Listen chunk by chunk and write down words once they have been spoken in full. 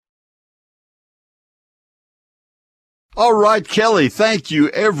All right, Kelly. Thank you,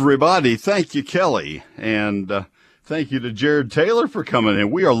 everybody. Thank you, Kelly. And thank you to Jared Taylor for coming in.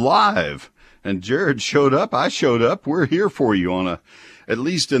 We are live. And Jared showed up. I showed up. We're here for you at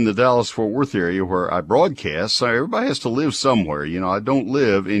least in the Dallas-Fort Worth area where I broadcast. So everybody has to live somewhere. You know, I don't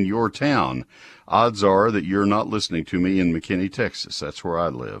live in your town. Odds are that you're not listening to me in McKinney, Texas. That's where I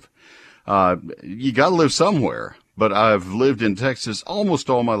live. You got to live somewhere. But I've lived in Texas almost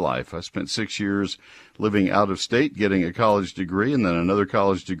all my life. I spent 6 years living out of state, getting a college degree, and then another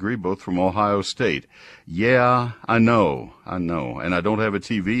college degree, both from Ohio State. Yeah, I know. And I don't have a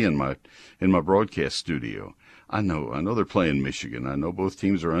TV in my broadcast studio. I know they're playing Michigan. I know both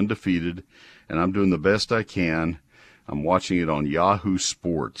teams are undefeated, and I'm doing the best I can. I'm watching it on Yahoo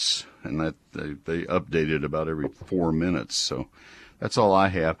Sports, and that they update it about every 4 minutes, so that's all I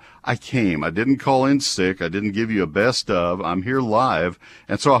have. I didn't call in sick. I didn't give you a best of. I'm here live,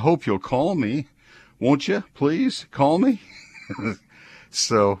 and so I hope you'll call me. Won't you? Please call me.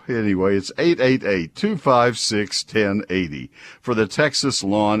 So anyway, it's 888-256-1080 for the Texas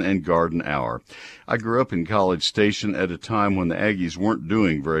Lawn and Garden Hour. I grew up in College Station at a time when the Aggies weren't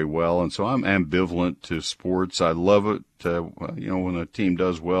doing very well, and so I'm ambivalent to sports. I love it, when a team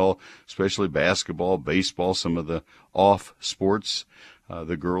does well, especially basketball, baseball, some of the off sports,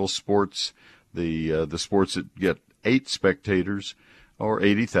 the girls' sports, the sports that get 8 spectators. Or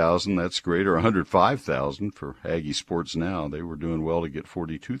 80,000, that's great, or 105,000 for Aggie sports now. They were doing well to get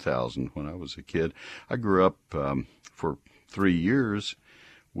 42,000 when I was a kid. I grew up for 3 years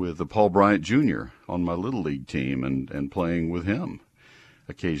with Paul Bryant Jr. on my Little League team and playing with him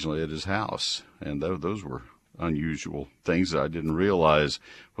occasionally at his house. And those were unusual things that I didn't realize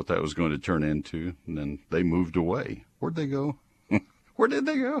what that was going to turn into. And then they moved away. Where'd they go? Where did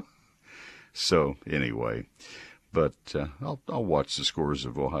they go? So anyway. But I'll watch the scores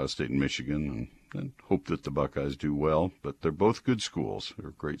of Ohio State and Michigan and hope that the Buckeyes do well. But they're both good schools.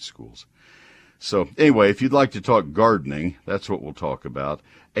 They're great schools. So anyway, if you'd like to talk gardening, that's what we'll talk about.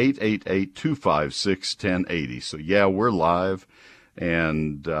 888-256-1080. So, yeah, we're live.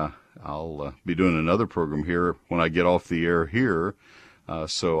 And I'll be doing another program here when I get off the air here.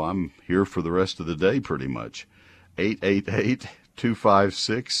 So I'm here for the rest of the day pretty much.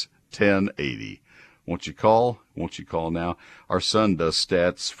 888-256-1080. Won't you call? Won't you call now? Our son does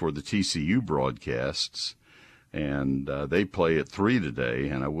stats for the TCU broadcasts, and they play at 3 today,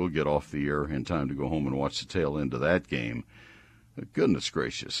 and I will get off the air in time to go home and watch the tail end of that game. Goodness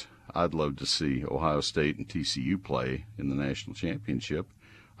gracious, I'd love to see Ohio State and TCU play in the national championship.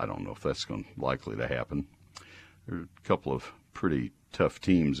 I don't know if that's likely to happen. There are a couple of pretty tough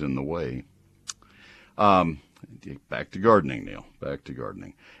teams in the way. Back to gardening, Neil. Back to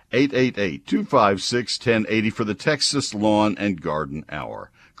gardening. 888-256-1080 for the Texas Lawn and Garden Hour.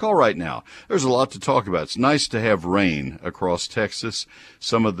 Call right now. There's a lot to talk about. It's nice to have rain across Texas.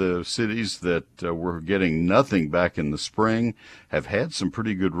 Some of the cities that were getting nothing back in the spring have had some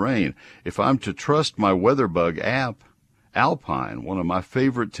pretty good rain. If I'm to trust my WeatherBug app, Alpine, one of my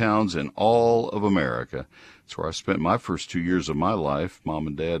favorite towns in all of America. It's where I spent my first 2 years of my life. Mom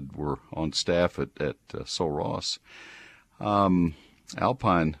and Dad were on staff at Sul Ross.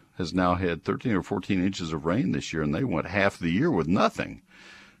 Alpine has now had 13 or 14 inches of rain this year, and they went half the year with nothing.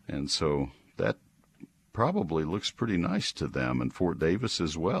 And so that probably looks pretty nice to them, and Fort Davis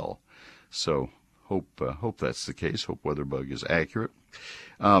as well. So hope that's the case. Hope WeatherBug is accurate.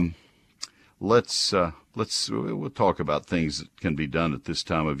 We'll talk about things that can be done at this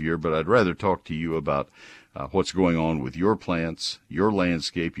time of year, but I'd rather talk to you about what's going on with your plants, your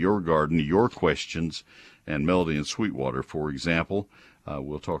landscape, your garden, your questions, and Melody and Sweetwater, for example.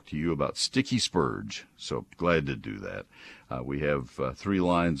 We'll talk to you about sticky spurge, so glad to do that. We have 3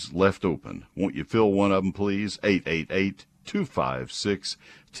 lines left open. Won't you fill one of them, please?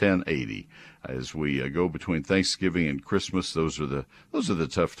 888-256-1080. As we go between Thanksgiving and Christmas, those are the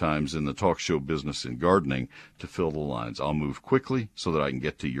tough times in the talk show business and gardening to fill the lines. I'll move quickly so that I can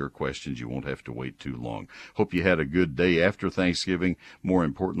get to your questions. You won't have to wait too long. Hope you had a good day after Thanksgiving. More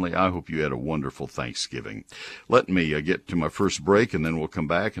importantly, I hope you had a wonderful Thanksgiving. Let me get to my first break, and then we'll come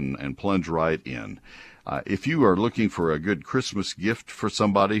back and plunge right in. If you are looking for a good Christmas gift for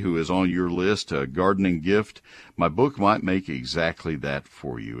somebody who is on your list, a gardening gift, my book might make exactly that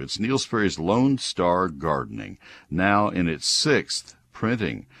for you. It's Neil Sperry's Lone Star Gardening, now in its 6th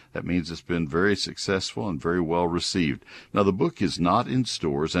printing. That means it's been very successful and very well received. Now, the book is not in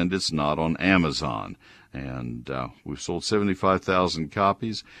stores, and it's not on Amazon. And we've sold 75,000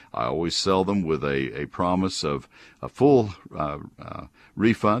 copies. I always sell them with a promise of a full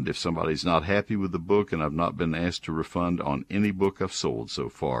refund if somebody's not happy with the book, and I've not been asked to refund on any book I've sold so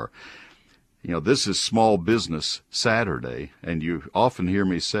far. This is Small Business Saturday, and you often hear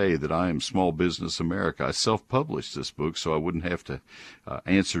me say that I am Small Business America. I self-published this book so I wouldn't have to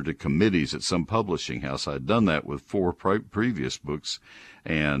answer to committees at some publishing house. I'd done that with 4 previous books,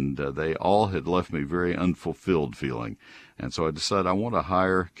 and they all had left me very unfulfilled feeling. And so I decided I want to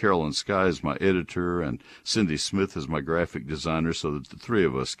hire Carolyn Sky as my editor and Cindy Smith as my graphic designer so that the 3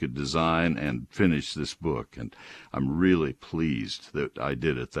 of us could design and finish this book. And I'm really pleased that I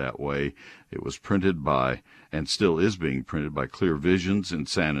did it that way. It was printed by, and still is being printed by, Clear Visions in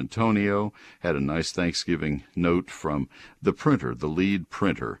San Antonio. Had a nice Thanksgiving note from the printer, the lead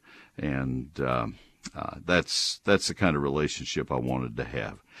printer. And that's the kind of relationship I wanted to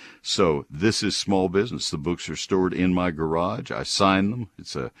have. So this is Small Business. The books are stored in my garage. I sign them.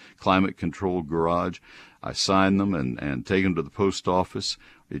 It's a climate-controlled garage. I sign them and take them to the post office,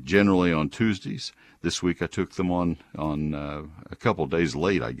 generally on Tuesdays. This week I took them on a couple of days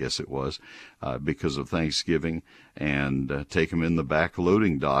late, I guess it was, because of Thanksgiving, and take them in the back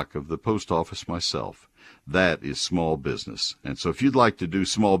loading dock of the post office myself. That is small business. And so if you'd like to do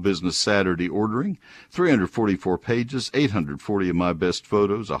Small Business Saturday ordering, 344 pages, 840 of my best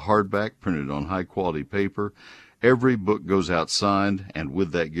photos, a hardback printed on high-quality paper. Every book goes out signed and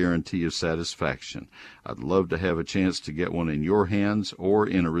with that guarantee of satisfaction. I'd love to have a chance to get one in your hands or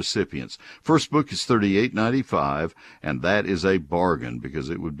in a recipient's. First book is $38.95, and that is a bargain because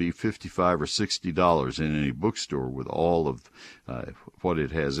it would be $55 or $60 in any bookstore with all of what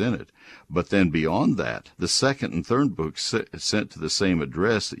it has in it. But then beyond that, the second and third books sent to the same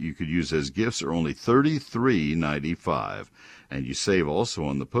address that you could use as gifts are only $33.95. And you save also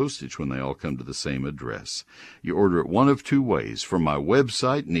on the postage when they all come to the same address. You order it one of 2 ways. From my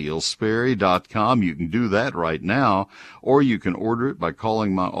website, neilsperry.com. You can do that right now, or you can order it by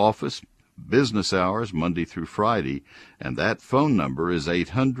calling my office, business hours, Monday through Friday, and that phone number is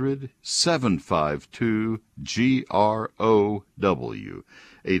 800-752-GROW.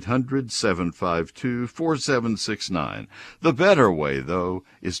 800-752-4769. The better way, though,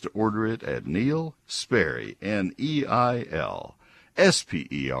 is to order it at Neil Sperry,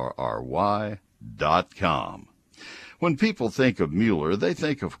 NeilSperry.com. When people think of Mueller, they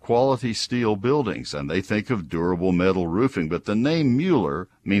think of quality steel buildings, and they think of durable metal roofing, but the name Mueller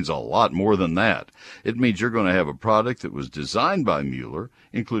means a lot more than that. It means you're going to have a product that was designed by Mueller,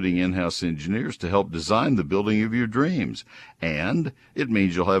 including in-house engineers to help design the building of your dreams. And it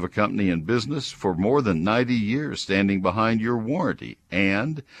means you'll have a company in business for more than 90 years standing behind your warranty.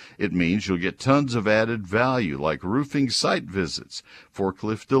 And it means you'll get tons of added value like roofing site visits,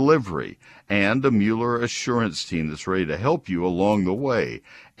 forklift delivery, and a Mueller assurance team that's ready to help you along the way.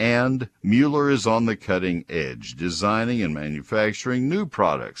 And Mueller is on the cutting edge, designing and manufacturing new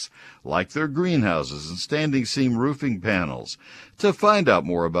products like their greenhouses and standing seam roofing panels. To find out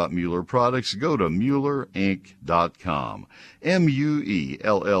more about Mueller products, go to MuellerInc.com,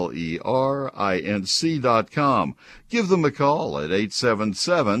 MuellerInc.com. Give them a call at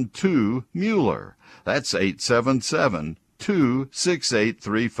 877-2-MUELLER. That's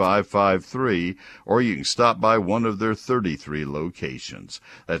 877-268-3553, or you can stop by one of their 33 locations.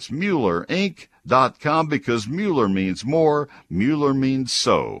 That's MuellerInc.com, because Mueller means more. Mueller means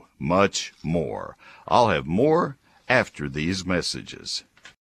so much more. I'll have more after these messages.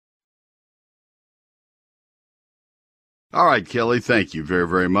 All right, Kelly, thank you very,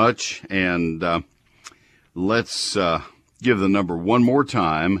 very much. And let's give the number one more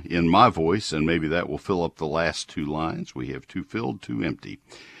time in my voice, and maybe that will fill up the last 2 lines. We have 2 filled, 2 empty.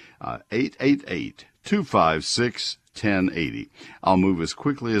 888-256-1080. I'll move as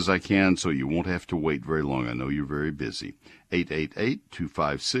quickly as I can so you won't have to wait very long. I know you're very busy.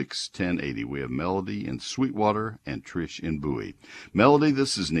 888-256-1080. We have Melody in Sweetwater and Trish in Bowie. Melody,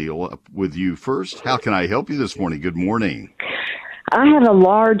 this is Neil with you first. How can I help you this morning? Good morning. I have a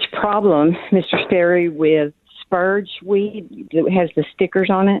large problem, Mr. Sperry, with spurge weed that has the stickers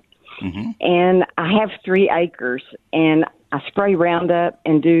on it. Mm-hmm. And I have 3 acres, and I spray Roundup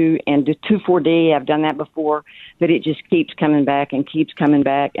and do 2,4-D. I've done that before, but it just keeps coming back and keeps coming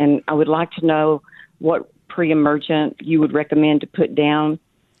back. And I would like to know what pre-emergent you would recommend to put down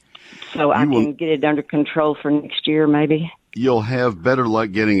so I can get it under control for next year, maybe. You'll have better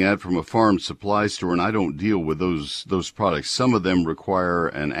luck getting that from a farm supply store, and I don't deal with those products. Some of them require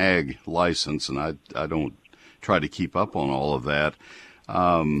an ag license, and I don't try to keep up on all of that.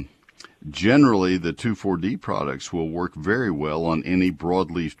 Generally, the 2,4-D products will work very well on any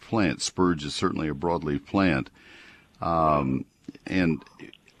broadleaf plant. Spurge is certainly a broadleaf plant, and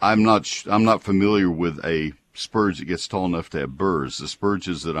I'm not familiar with a spurge that gets tall enough to have burrs. The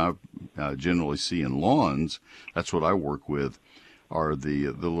spurges that I generally see in lawns, that's what I work with, are the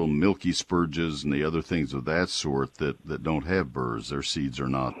little milky spurges and the other things of that sort that don't have burrs. Their seeds are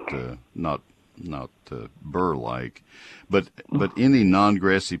not burr-like, but any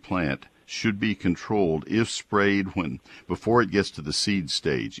non-grassy plant should be controlled if sprayed before it gets to the seed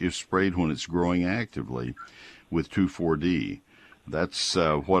stage. If sprayed when it's growing actively with 2,4-D. That's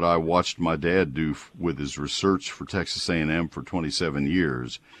what I watched my dad do with his research for Texas A&M for 27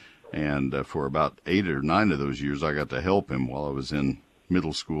 years. And for about 8 or 9 of those years, I got to help him while I was in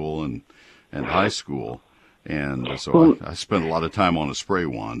middle school and high school. And so I spent a lot of time on a spray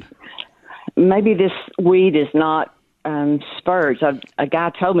wand. Maybe this weed is not spurge. A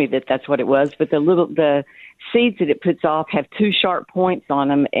guy told me that that's what it was, but the seeds that it puts off have 2 sharp points on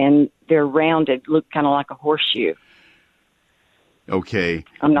them, and they're rounded, look kind of like a horseshoe. Okay,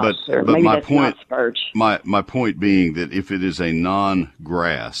 I'm not sure. But maybe my that's point, not spurge. My point being that if it is a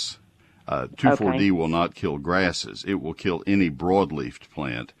non-grass, 2,4-D will not kill grasses. It will kill any broadleafed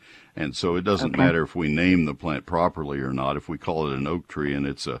plant. And so it doesn't matter if we name the plant properly or not. If we call it an oak tree and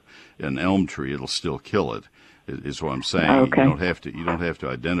it's an elm tree, it'll still kill it. Is what I'm saying. Okay. You don't have to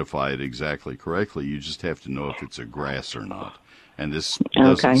identify it exactly correctly. You just have to know if it's a grass or not. And this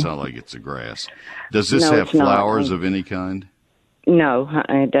doesn't sound like it's a grass. Does this have flowers of any kind? No,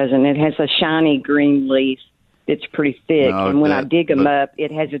 it doesn't. It has a shiny green leaf. It's pretty thick, and when I dig them up,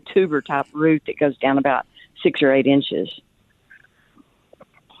 it has a tuber-type root that goes down about 6 or 8 inches.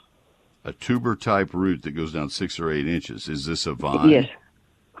 A tuber-type root that goes down 6 or 8 inches. Is this a vine? Yes.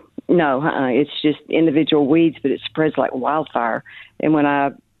 No, it's just individual weeds, but it spreads like wildfire. And when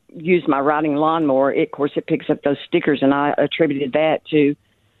I use my riding lawnmower, it picks up those stickers, and I attributed that to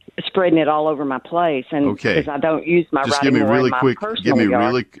spreading it all over my place. And because I don't use my riding lawnmower in my personal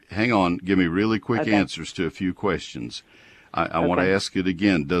yard. Give me really quick answers to a few questions. I want to ask it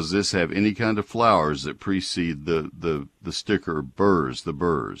again. Does this have any kind of flowers that precede the sticker burrs, the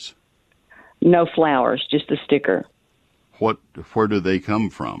burrs? No flowers, just a sticker. Where do they come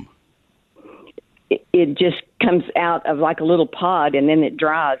from? It just comes out of like a little pod, and then it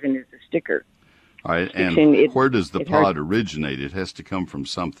dries and it's a sticker. All right, and where does the pod originate? It has to come from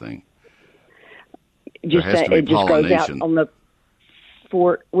something. There has to be pollination. Goes out on the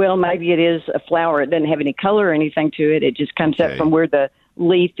well, maybe it is a flower. It doesn't have any color or anything to it. It just comes up from where the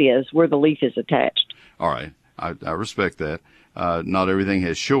leaf is attached. All right, I respect that. Not everything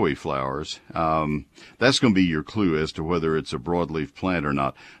has showy flowers. That's going to be your clue as to whether it's a broadleaf plant or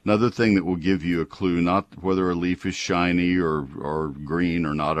not. Another thing that will give you a clue, not whether a leaf is shiny or green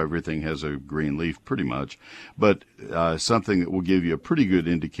or not. Everything has a green leaf pretty much. But something that will give you a pretty good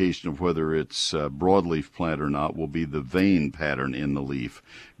indication of whether it's a broadleaf plant or not will be the vein pattern in the leaf.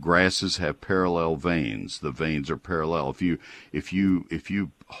 Grasses have parallel veins. The veins are parallel. If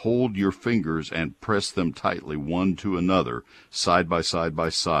you hold your fingers and press them tightly one to another, side by side by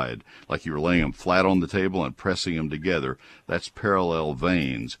side, like you were laying them flat on the table and pressing them together, that's parallel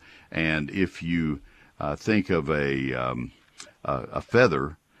veins. And if you think of a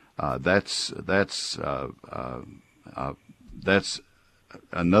feather, that's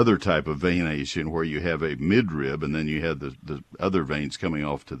another type of veination where you have a midrib and then you have the other veins coming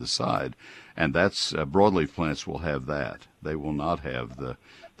off to the side, and that's broadleaf plants will have that. They will not have the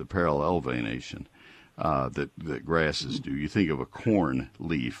parallel veination that grasses do. You think of a corn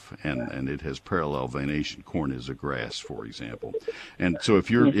leaf and it has parallel veination. Corn is a grass, for example. And so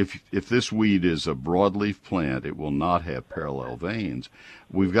if this weed is a broadleaf plant, it will not have parallel veins.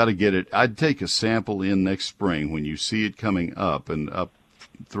 We've got to get it. I'd take a sample in next spring when you see it coming up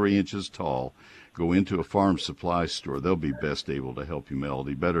 3 inches tall. Go into a farm supply store. They'll be best able to help you,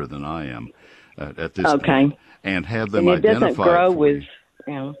 Melody, better than I am at this point. And have them identify.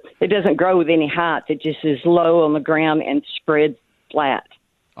 It doesn't grow with any height. It just is low on the ground and spreads flat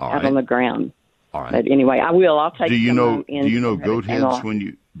out on the ground. All right. But anyway, I'll take. Do you know goat heads when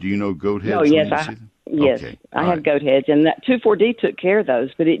you? Do you know goat heads? Oh yes, I have goat heads, and that 2,4-D took care of those,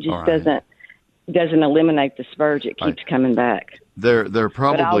 but it just doesn't eliminate the spurge. It keeps coming back. There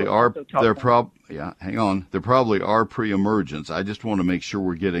probably are. Hang on. There probably are pre-emergents. I just want to make sure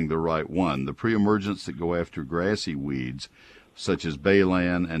we're getting the right one. The pre-emergents that go after grassy weeds, such as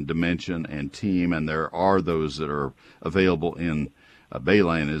baylan and dimension and team, and there are those that are available in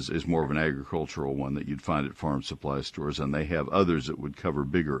baylan is more of an agricultural one that you'd find at farm supply stores, and they have others that would cover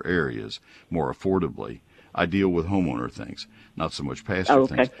bigger areas more affordably. I deal with homeowner things, not so much pasture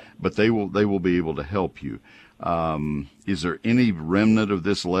things, but they will be able to help you. Is there any remnant of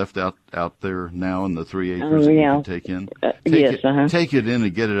this left out there now in the 3 acres that you can take in? Take it in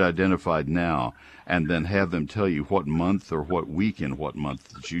and get it identified now, and then have them tell you what month or what week in what month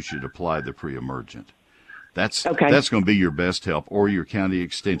that you should apply the pre-emergent. That's Okay. that's going to be your best help, or your county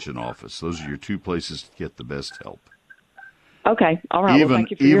extension office. Those are your two places to get the best help. Okay. All right. Well, Even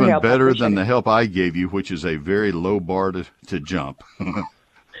thank you for your help. I better appreciate than it. the help I gave you, which is a very low bar to jump.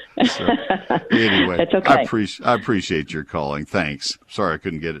 So, anyway, That's okay. I appreciate your calling. Thanks. Sorry I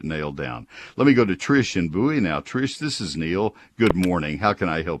couldn't get it nailed down. Let me go to Trish in Bowie now. Trish, this is Neil. Good morning. How can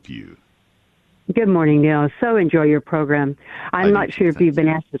I help you? Good morning, Neil. So enjoy your program. I I'm do not too. sure if Thank you've been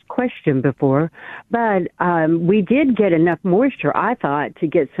you. asked this question before, but we did get enough moisture, I thought, to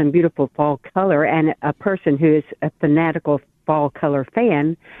get some beautiful fall color. And a person who is a fanatical fall color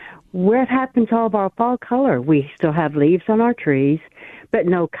fan, what happened to all of our fall color? We still have leaves on our trees, but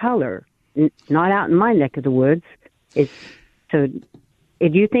no color. Not out in my neck of the woods. So, do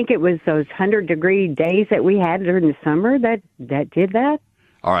you think it was those 100-degree days that we had during the summer that did that?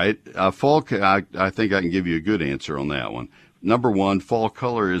 All right. Fall, I think I can give you a good answer on that one. Number one, fall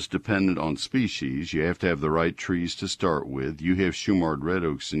color is dependent on species. You have to have the right trees to start with. You have Shumard red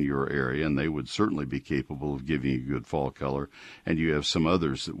oaks in your area, and they would certainly be capable of giving you good fall color. And you have some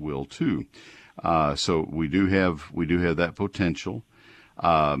others that will too. So we do have that potential.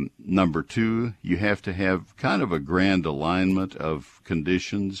 Number two, you have to have kind of a grand alignment of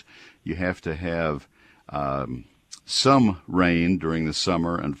conditions. You have to have some rain during the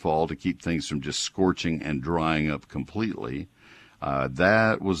summer and fall to keep things from just scorching and drying up completely.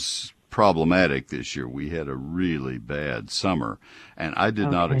 That was problematic this year. We had a really bad summer, and I did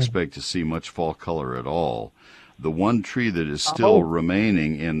not expect to see much fall color at all. The one tree that is still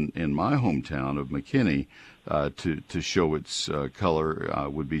remaining in my hometown of McKinney to show its color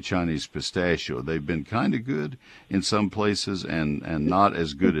would be Chinese pistachio. They've been kind of good in some places and not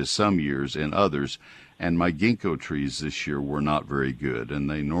as good as some years in others. And my ginkgo trees this year were not very good, and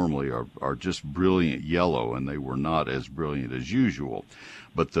they normally are just brilliant yellow, and they were not as brilliant as usual.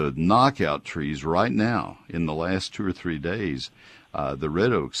 But the knockout trees right now, in the last 2 or 3 days, the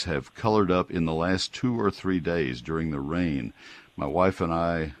red oaks have colored up in the last 2 or 3 days during the rain. My wife and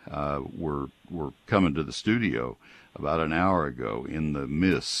I were coming to the studio about an hour ago in the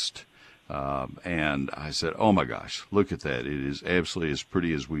mist, and I said, "Oh my gosh, look at that! It is absolutely as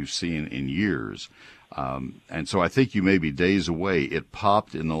pretty as we've seen in years." And so I think you may be days away. It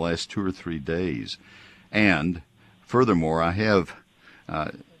popped in the last 2 or 3 days, and furthermore, I have.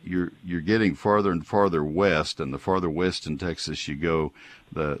 You're getting farther and farther west, and the farther west in Texas you go,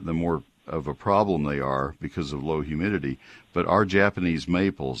 the more of a problem they are because of low humidity. But our Japanese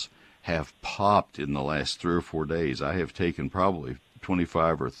maples have popped in the last 3 or 4 days. I have taken probably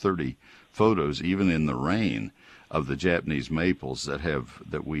 25 or 30 photos, even in the rain, of the Japanese maples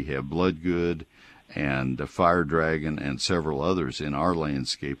that we have Bloodgood and Fire Dragon and several others in our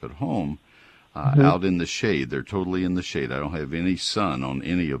landscape at home. Out in the shade. They're totally in the shade. I don't have any sun on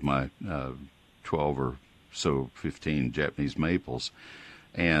any of my 12 or so 15 Japanese maples.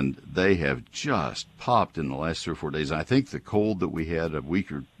 And they have just popped in the last 3 or 4 days. I think the cold that we had a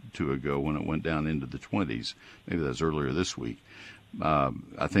week or two ago when it went down into the 20s, maybe that was earlier this week,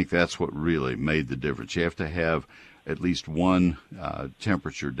 I think that's what really made the difference. You have to have at least one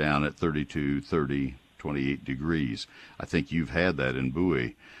temperature down at 32, 30, 28 degrees. I think you've had that in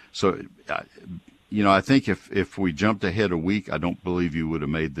Bowie. So, I think if we jumped ahead a week, I don't believe you would have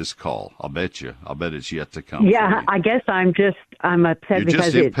made this call. I'll bet you. I'll bet it's yet to come. Yeah, I guess I'm upset You're because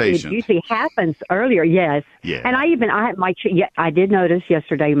just it impatient. usually happens earlier. Yes. Yeah. And I did notice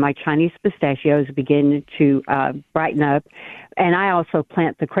yesterday my Chinese pistachios begin to brighten up, and I also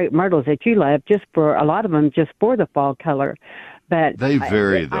plant the crepe myrtles that you love a lot of them just for the fall color. But They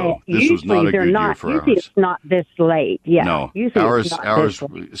vary, though. This was not a good year for usually ours. it's not this late. Yeah. No, Usually ours it's not ours this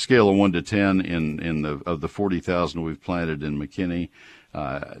late. scale of 1 to 10 of the 40,000 we've planted in McKinney.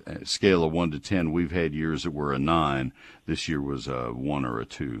 Scale of 1 to 10, we've had years that were a 9. This year was a 1 or a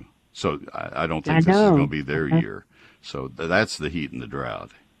 2. So I don't think this is going to be their year. So that's the heat and the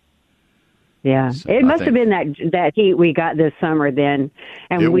drought. Yeah, So it I must have think- been that heat we got this summer then,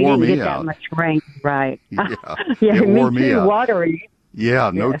 and It we wore didn't me get out. that much rain, right? Yeah, Yeah, it me wore me too. out. Watery.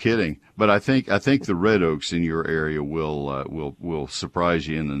 Yeah, no kidding. But I think the red oaks in your area will surprise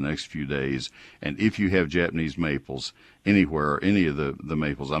you in the next few days. And if you have Japanese maples anywhere, any of the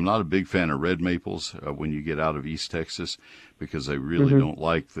maples, I'm not a big fan of red maples when you get out of East Texas because they really don't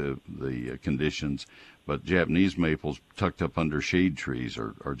like the conditions. But Japanese maples tucked up under shade trees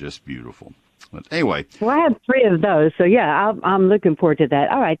are just beautiful. But anyway, Well, I have 3 of those, so yeah, I'm looking forward to that.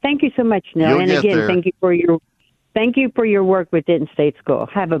 All right, thank you so much, Neil. You'll And get again, there. thank you for your Thank you for your work with Denton State School.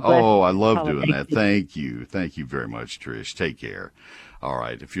 Have a blessed Oh, I love holiday doing that. season. Thank you. Thank you very much, Trish. Take care. All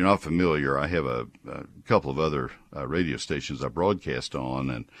right. If you're not familiar, I have a couple of other radio stations I broadcast on,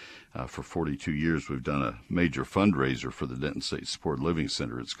 and for 42 years we've done a major fundraiser for the Denton State Supported Living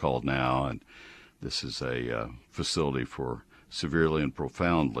Center, it's called now, and this is a facility for severely and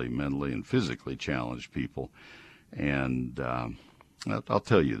profoundly mentally and physically challenged people. And I'll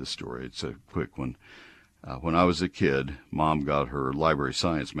tell you the story. It's a quick one. When I was a kid, Mom got her library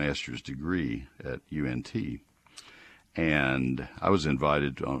science master's degree at UNT, and I was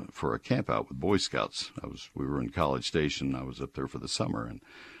invited for a camp out with Boy Scouts. We were in College Station. I was up there for the summer, and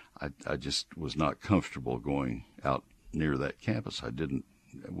I just was not comfortable going out near that campus.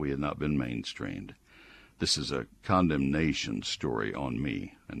 We had not been mainstreamed. This is a condemnation story on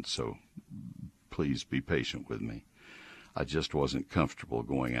me, and so please be patient with me. I just wasn't comfortable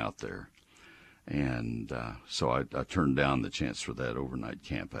going out there. And so I turned down the chance for that overnight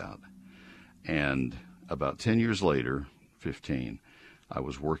camp out. And about 10 years later, 15, I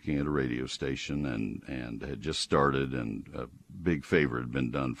was working at a radio station and had just started, and a big favor had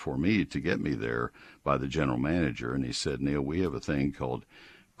been done for me to get me there by the general manager. And he said, Neil, we have a thing called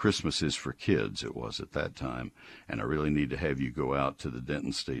Christmas is for Kids, it was at that time, and I really need to have you go out to the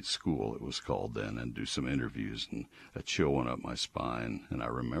Denton State School, it was called then, and do some interviews. And a chill went up my spine, and I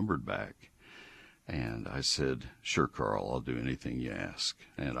remembered back. And I said, sure, Carl, I'll do anything you ask.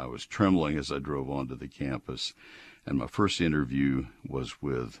 And I was trembling as I drove onto the campus. And my first interview was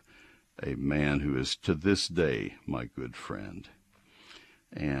with a man who is to this day my good friend.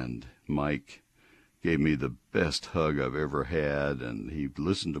 And Mike gave me the best hug I've ever had, and he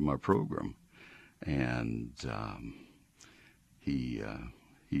listened to my program. And he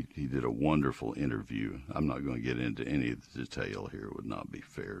did a wonderful interview. I'm not going to get into any of the detail here. It would not be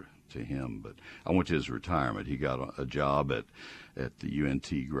fair to him, but I went to his retirement. He got a job at the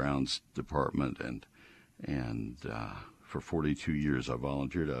UNT grounds department, and for 42 years I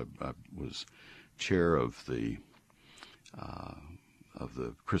volunteered. I was chair of the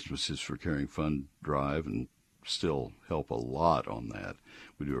Christmases for Caring Fund drive, and still help a lot on that.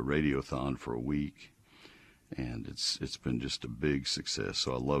 We do a radiothon for a week, and it's been just a big success.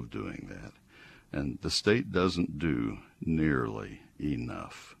 So I love doing that. And the state doesn't do nearly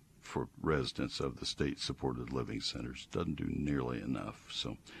enough for residents of the state-supported living centers. Doesn't do nearly enough.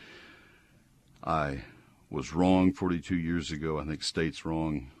 So I was wrong 42 years ago. I think state's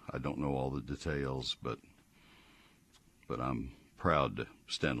wrong. I don't know all the details, but I'm proud to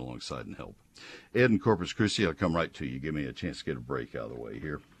stand alongside and help. Ed in Corpus Christi, I'll come right to you. Give me a chance to get a break out of the way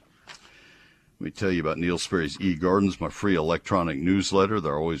here. Let me tell you about Neil Sperry's eGardens, my free electronic newsletter.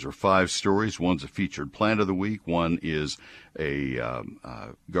 There always are 5 stories. One's a featured plant of the week. One is a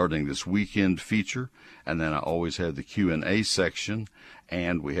Gardening This Weekend feature. And then I always have the Q&A section.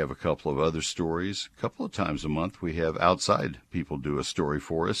 And we have a couple of other stories. A couple of times a month we have outside people do a story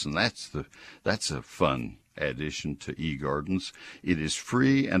for us. And that's a fun addition to eGardens. It is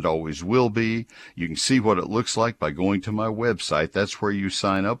free and always will be. You can see what it looks like by going to my website. That's where you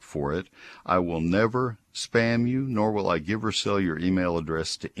sign up for it. I will never spam you, nor will I give or sell your email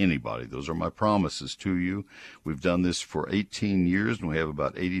address to anybody. Those are my promises to you. We've done this for 18 years, and we have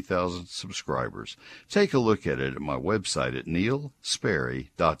about 80,000 subscribers. Take a look at it at my website at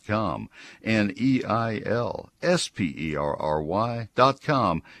neilsperry.com,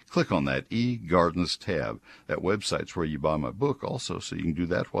 neilsperry.com. Click on that eGardens tab. That website's where you buy my book also, so you can do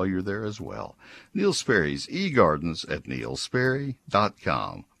that while you're there as well. Neil Sperry's eGardens at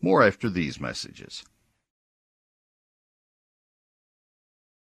neilsperry.com. More after these messages.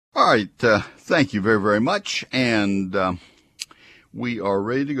 All right, thank you very, very much, and we are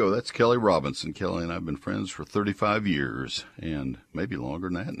ready to go. That's Kelly Robinson. Kelly and I have been friends for 35 years, and maybe longer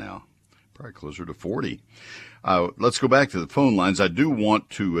than that now, probably closer to 40. Let's go back to the phone lines. I do want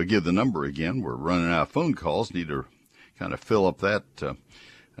to give the number again. We're running out of phone calls. Need to kind of fill up that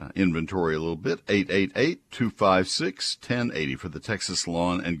inventory a little bit. 888-256-1080 for the Texas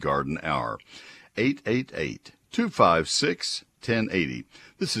Lawn and Garden Hour. 888-256-1080. 1080.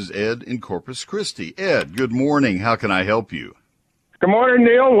 This is Ed in Corpus Christi. Ed, good morning. How can I help you? Good morning,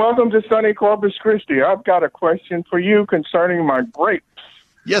 Neil. Welcome to sunny Corpus Christi. I've got a question for you concerning my grapes.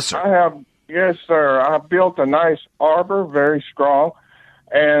 Yes, sir. Yes, sir. I built a nice arbor, very strong,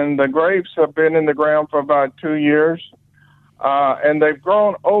 and the grapes have been in the ground for about 2 years, and they've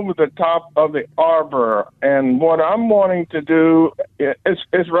grown over the top of the arbor. And what I'm wanting to do,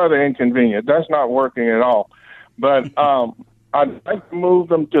 it's rather inconvenient. That's not working at all. But I'd like to move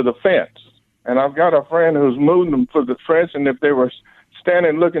them to the fence, and I've got a friend who's moved them to the fence, and if they were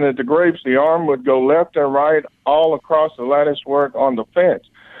standing looking at the grapes, the arm would go left and right all across the lattice work on the fence.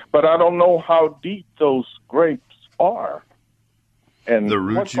 But I don't know how deep those grapes are. And The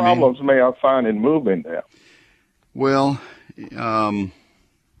roots, what you mean? problems may I find in moving them? Well,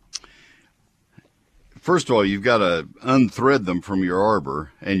 first of all, you've got to unthread them from your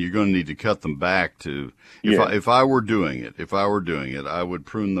arbor, and you're going to need to cut them back to. If I were doing it, I would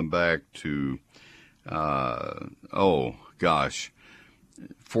prune them back to,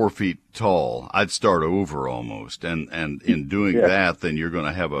 4 feet tall. I'd start over almost, and in doing that, then you're going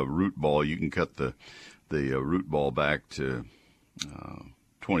to have a root ball. You can cut the root ball back to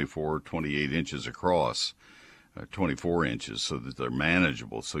 24, 28 inches across. 24 inches, so that they're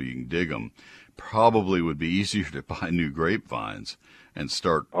manageable, so you can dig them. Probably would be easier to buy new grapevines and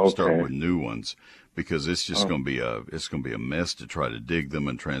start with new ones, because it's just going to be a mess to try to dig them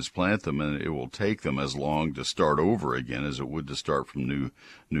and transplant them, and it will take them as long to start over again as it would to start from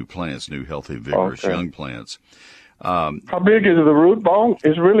new plants, new healthy, vigorous young plants. How big is the root ball?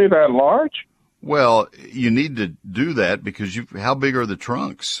 Is it really that large? Well, you need to do that because how big are the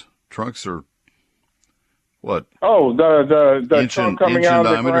trunks? Trunks are what? Oh, the trunk coming out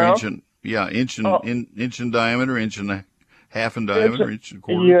of the ground? Inch in diameter, inch and a half in diameter, inch and a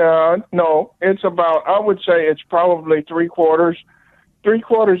quarter. Yeah, no, it's about, I would say it's probably 3/4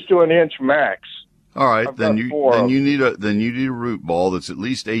 to an inch max. All right, then you need a root ball that's at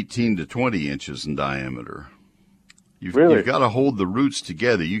least 18 to 20 inches in diameter. You've got to hold the roots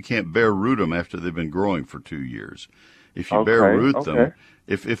together. You can't bare root them after they've been growing for 2 years. If you bare root them,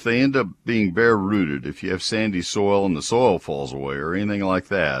 if they end up being bare rooted, if you have sandy soil and the soil falls away or anything like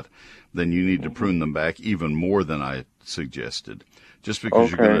that, then you need to prune them back even more than I suggested. Just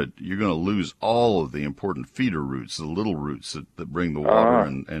because you're gonna lose all of the important feeder roots, the little roots that bring the water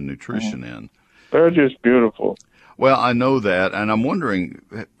and nutrition in. They're just beautiful. Well, I know that, and I'm wondering,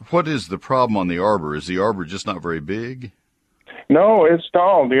 what is the problem on the arbor? Is the arbor just not very big? No, it's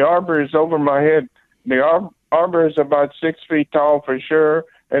tall. The arbor is over my head. The arbor is about 6 feet tall for sure,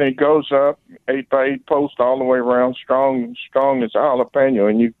 and it goes up 8 by 8 posts all the way around, strong as a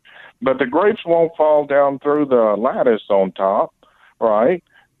jalapeno. But the grapes won't fall down through the lattice on top, right?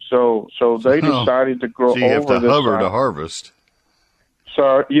 So they decided to grow over so you have to this hover side. to harvest.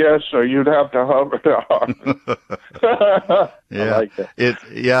 So yes, sir, you'd have to hover to harvest. Yeah, I like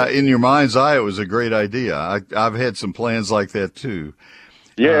that. In your mind's eye, it was a great idea. I've had some plans like that too.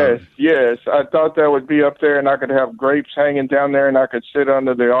 Yes. I thought that would be up there, and I could have grapes hanging down there, and I could sit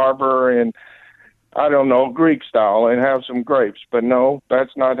under the arbor and, I don't know, Greek style, and have some grapes. But no,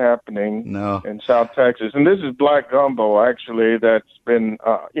 that's not happening in South Texas. And this is black gumbo, actually, that's been,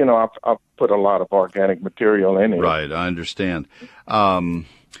 I've put a lot of organic material in it. Right, I understand.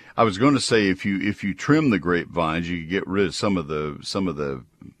 I was going to say if you trim the grapevines, you could get rid of some of the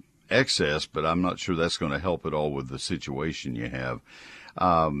excess, but I'm not sure that's going to help at all with the situation you have.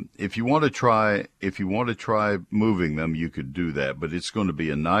 If you want to try moving them, you could do that, but it's going to be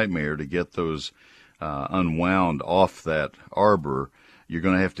a nightmare to get those unwound off that arbor. You're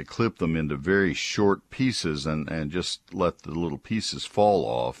going to have to clip them into very short pieces and just let the little pieces fall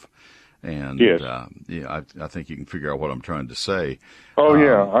off. And I think you can figure out what I'm trying to say. Oh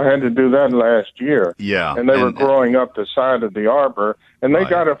yeah, I had to do that last year. Yeah, and they were growing up the side of the arbor, and they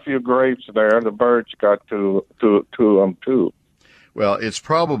got a few grapes there. The birds got to them too. Well, it's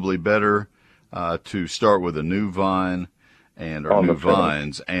probably better to start with a new vine or new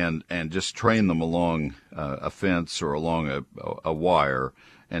vines and just train them along a fence or along a wire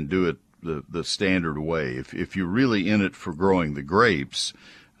and do it the standard way. If you're really in it for growing the grapes,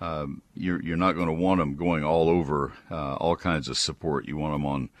 you're not going to want them going all over all kinds of support. You want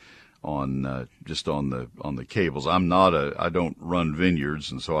them on just on the cables. I don't run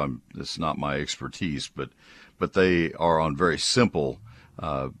vineyards, and so it's not my expertise, but they are on very simple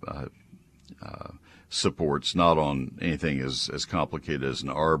supports, not on anything as complicated as an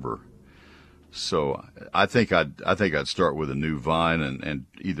arbor. So I think I'd start with a new vine and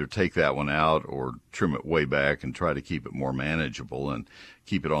either take that one out or trim it way back and try to keep it more manageable and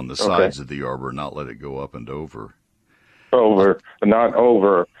keep it on the sides of the arbor, not let it go up and over. Not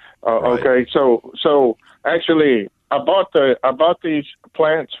over. Right. Okay, so actually, I bought these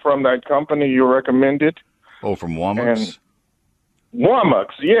plants from that company you recommended. Oh, from Wamux? Wamux,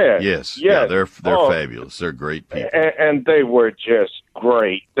 yes. Yes. Yeah, they're fabulous. They're great people. And they were just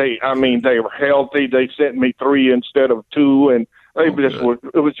great. They were healthy. They sent me 3 instead of 2, and it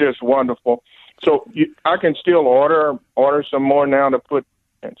was just wonderful. So I can still order some more now to put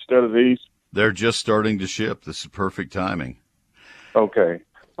instead of these. They're just starting to ship. This is perfect timing. Okay.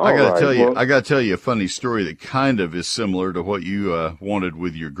 I got to tell you a funny story that kind of is similar to what you wanted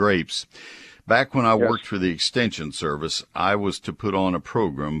with your grapes. Back when I worked for the Extension Service, I was to put on a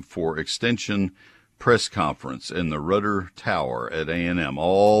program for Extension press conference in the Rudder Tower at A&M.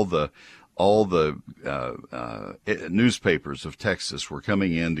 All the newspapers of Texas were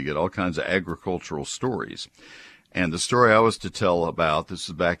coming in to get all kinds of agricultural stories. And the story I was to tell about, this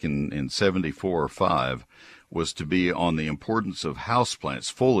is back in 74 or 5, was to be on the importance of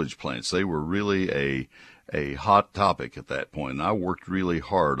houseplants, foliage plants. They were really a hot topic at that point, and I worked really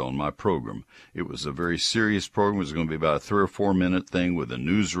hard on my program. It was a very serious program. It was going to be about a 3 or 4 minute thing with a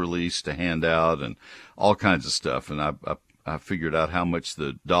news release to hand out and all kinds of stuff. And I figured out how much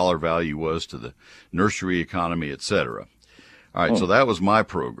the dollar value was to the nursery economy, etc. All right, so that was my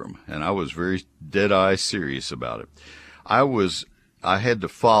program, and I was very dead-eye serious about it. I had to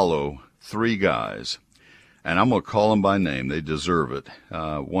follow 3 guys, and I'm going to call them by name. They deserve it.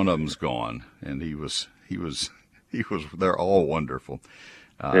 One of them's gone, and they're all wonderful.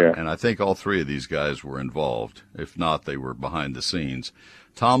 And I think all 3 of these guys were involved. If not, they were behind the scenes.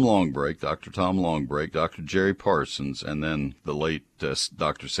 Tom Longbreak, Dr. Tom Longbreak, Dr. Jerry Parsons, and then the late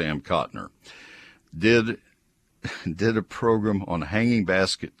Dr. Sam Cotner did a program on hanging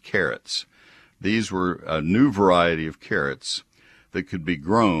basket carrots. These were a new variety of carrots that could be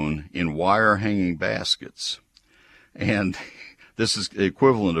grown in wire hanging baskets. And this is the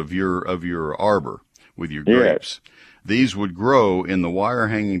equivalent of your arbor with your grapes. Yes. These would grow in the wire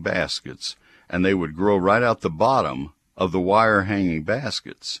hanging baskets, and they would grow right out the bottom of the wire hanging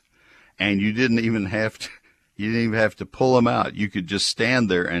baskets. And you didn't even have to pull them out. You could just stand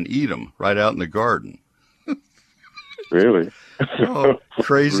there and eat them right out in the garden. Really? Oh,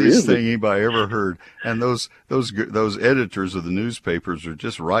 craziest thing anybody ever heard. And those editors of the newspapers are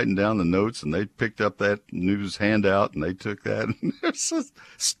just writing down the notes, and they picked up that news handout and they took that. And it's the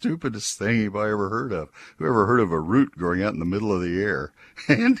stupidest thing anybody ever heard of. Who ever heard of a root growing out in the middle of the air?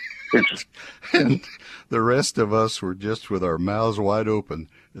 And the rest of us were just with our mouths wide open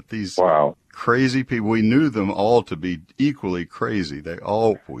at these crazy people. We knew them all to be equally crazy. They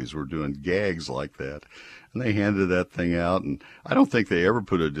always were doing gags like that. And they handed that thing out, and I don't think they ever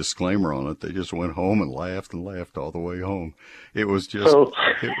put a disclaimer on it. They just went home and laughed all the way home. It was just,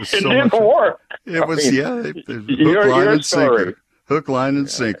 it was so didn't work. It was, hook, line, and sinker. Hook, line, and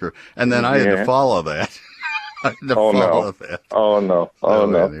sinker. And then I had to follow that. I had to follow that. Oh, no.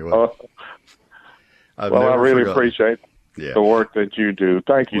 Anyway. I really appreciate the work that you do.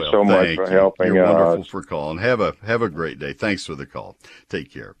 Thank you so much for helping. You're wonderful for calling. Have a great day. Thanks for the call.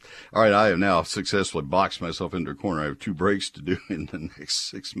 Take care. All right, I have now successfully boxed myself into a corner. I have 2 breaks to do in the next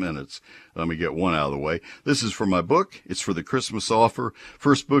 6 minutes. Let me get one out of the way. This is for my book. It's for the Christmas offer.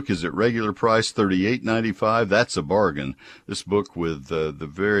 First book is at regular price, $38.95. That's a bargain. This book with the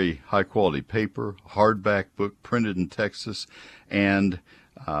very high-quality paper, hardback book, printed in Texas, and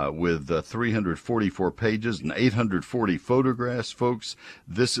with 344 pages and 840 photographs, folks.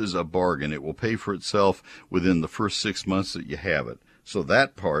 This is a bargain. It will pay for itself within the first 6 months that you have it. So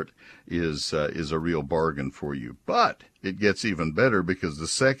that part is a real bargain for you. But it gets even better because the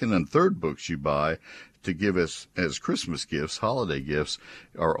second and third books you buy to give us as Christmas gifts, holiday gifts,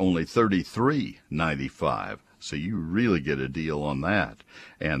 are only $33.95. So you really get a deal on that.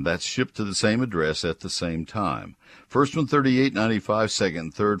 And that's shipped to the same address at the same time. First one, $38.95. Second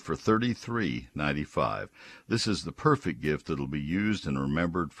and third for $33.95. This is the perfect gift that'll be used and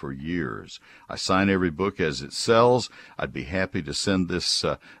remembered for years. I sign every book as it sells. I'd be happy to send this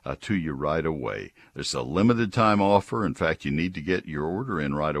to you right away. There's a limited time offer. In fact, you need to get your order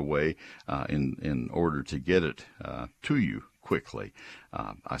in right away in order to get it to you quickly.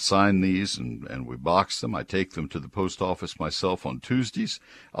 I sign these and we box them. I take them to the post office myself on Tuesdays.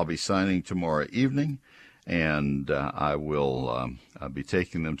 I'll be signing tomorrow evening, and I will be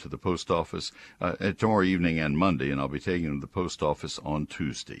taking them to the post office tomorrow evening and Monday, and I'll be taking them to the post office on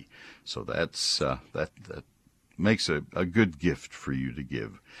Tuesday. So that's that makes a good gift for you to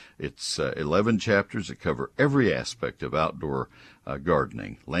give. It's 11 chapters that cover every aspect of outdoor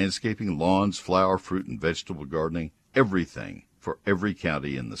gardening, landscaping, lawns, flower, fruit, and vegetable gardening, everything for every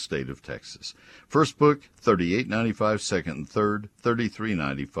county in the state of Texas. First book, $38.95. Second and third,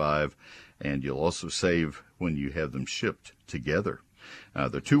 $33.95. And you'll also save when you have them shipped together.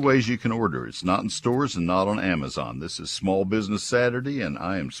 There are 2 ways you can order. It's not in stores and not on Amazon. This is Small Business Saturday, and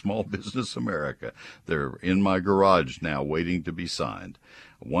I am Small Business America. They're in my garage now waiting to be signed.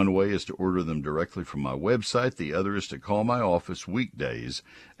 One way is to order them directly from my website. The other is to call my office weekdays,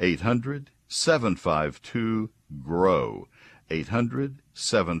 800-752-GROW.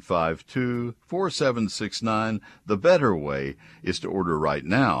 800-752-4769. The better way is to order right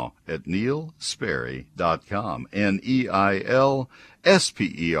now at neilsperry.com,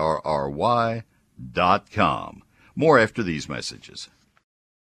 NeilSperry.com. More after these messages.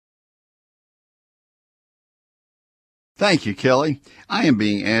 Thank you, Kelly. I am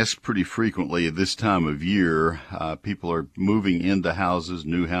being asked pretty frequently at this time of year. People are moving into houses,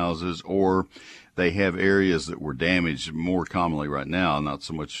 new houses, or they have areas that were damaged more commonly right now, not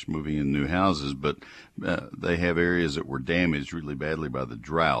so much moving in new houses, but they have areas that were damaged really badly by the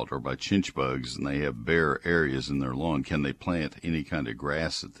drought or by chinch bugs, and they have bare areas in their lawn. Can they plant any kind of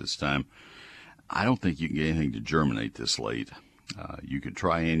grass at this time? I don't think you can get anything to germinate this late. You could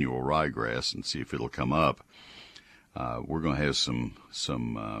try annual ryegrass and see if it'll come up. We're going to have some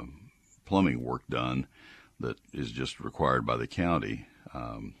plumbing work done that is just required by the county.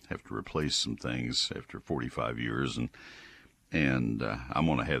 Have to replace some things after 45 years, and I'm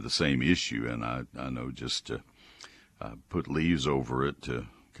going to have the same issue. And I know just to put leaves over it to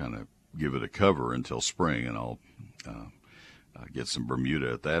kind of give it a cover until spring, and I'll get some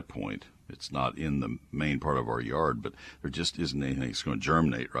Bermuda at that point. It's not in the main part of our yard, but there just isn't anything that's going to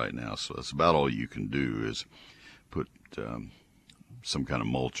germinate right now. So that's about all you can do is put some kind of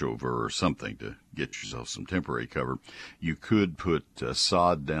mulch over or something to get yourself some temporary cover. You could put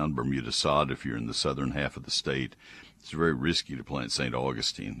sod down, Bermuda sod, if you're in the southern half of the state. It's very risky to plant St.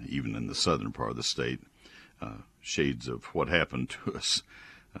 Augustine, even in the southern part of the state. Shades of what happened to us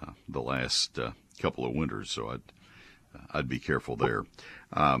the last couple of winters, so I'd be careful there.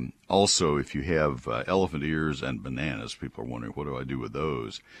 Also, if you have elephant ears and bananas, people are wondering, what do I do with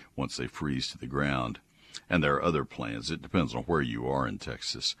those once they freeze to the ground? And there are other plants. It depends on where you are in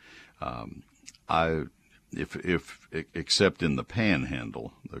Texas. Except in the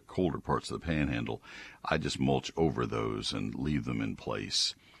Panhandle, the colder parts of the Panhandle, I just mulch over those and leave them in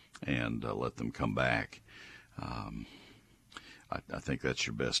place and let them come back. I think that's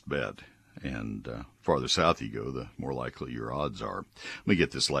your best bet. And farther south you go, the more likely your odds are. Let me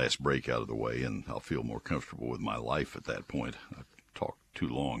get this last break out of the way, and I'll feel more comfortable with my life at that point. I've talked too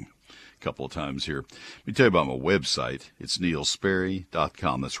long a couple of times here. Let me tell you about my website. It's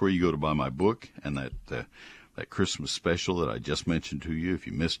neilsperry.com. That's where you go to buy my book and that Christmas special that I just mentioned to you. If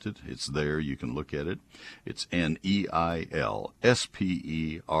you missed it, it's there. You can look at it. It's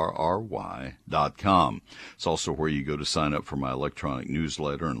NeilSperry.com. It's also where you go to sign up for my electronic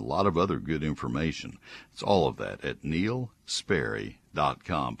newsletter and a lot of other good information. It's all of that at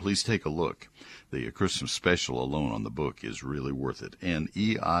neilsperry.com. Please take a look. The Christmas special alone on the book is really worth it.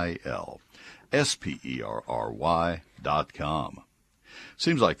 NeilSperry.com.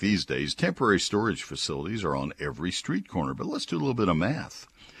 Seems like these days temporary storage facilities are on every street corner, but let's do a little bit of math.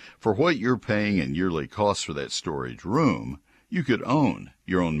 For what you're paying in yearly costs for that storage room, you could own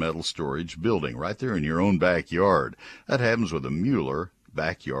your own metal storage building right there in your own backyard. That happens with a Mueller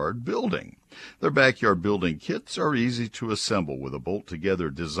backyard building. Their backyard building kits are easy to assemble with a bolt-together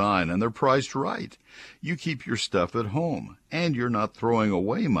design, and they're priced right. You keep your stuff at home, and you're not throwing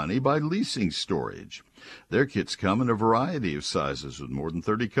away money by leasing storage. Their kits come in a variety of sizes with more than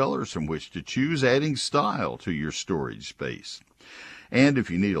 30 colors from which to choose, adding style to your storage space. And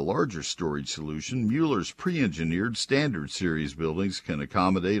if you need a larger storage solution, Mueller's pre-engineered standard series buildings can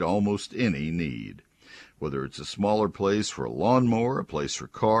accommodate almost any need. Whether it's a smaller place for a lawnmower, a place for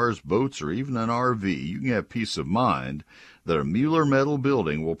cars, boats, or even an RV, you can have peace of mind that a Mueller metal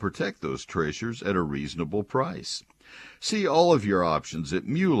building will protect those treasures at a reasonable price. See all of your options at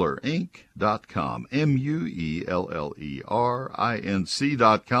MuellerInc.com,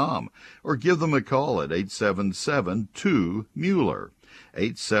 MuellerInc.com, or give them a call at 877-2-MUELLER.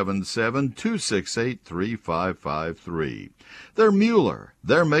 877-268-3553. They're Mueller.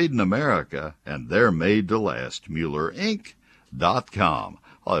 They're made in America, and they're made to last. MuellerInc.com.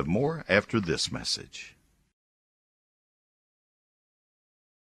 I'll have more after this message.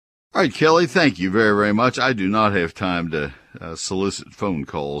 All right, Kelly, thank you very, very much. I do not have time to solicit phone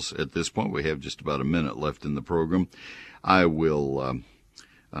calls at this point. We have just about a minute left in the program. I will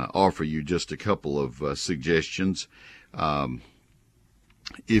offer you just a couple of suggestions.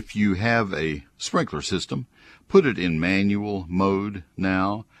 If you have a sprinkler system, put it in manual mode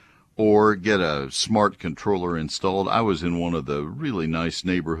now, or get a smart controller installed. I was in one of the really nice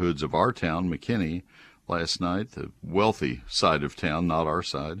neighborhoods of our town, McKinney, last night, the wealthy side of town, not our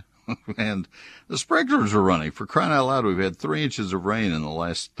side. And the sprinklers were running. For crying out loud, we've had 3 inches of rain in the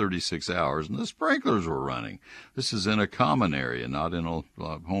last 36 hours, and the sprinklers were running. This is in a common area, not in a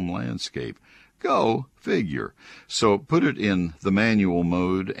home landscape. Go figure. So put it in the manual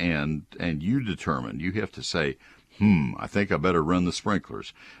mode, and you determine. You have to say, I think I better run the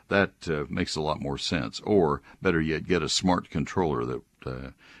sprinklers. That makes a lot more sense. Or, better yet, get a smart controller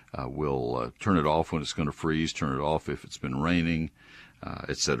that will turn it off when it's going to freeze, turn it off if it's been raining,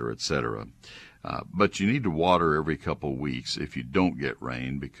 et cetera, et cetera. But you need to water every couple of weeks if you don't get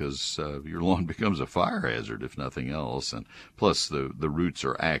rain, because your lawn becomes a fire hazard, if nothing else. And plus, the roots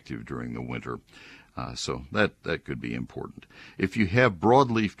are active during the winter. So that could be important. If you have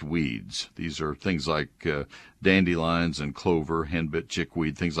broadleafed weeds, these are things like dandelions and clover, henbit,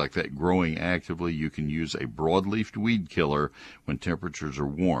 chickweed, things like that growing actively, you can use a broadleafed weed killer when temperatures are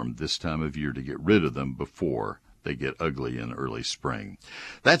warm this time of year to get rid of them before they get ugly in early spring.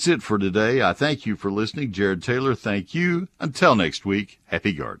 That's it for today. I thank you for listening. Jared Taylor, thank you. Until next week,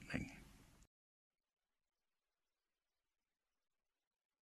 happy gardening.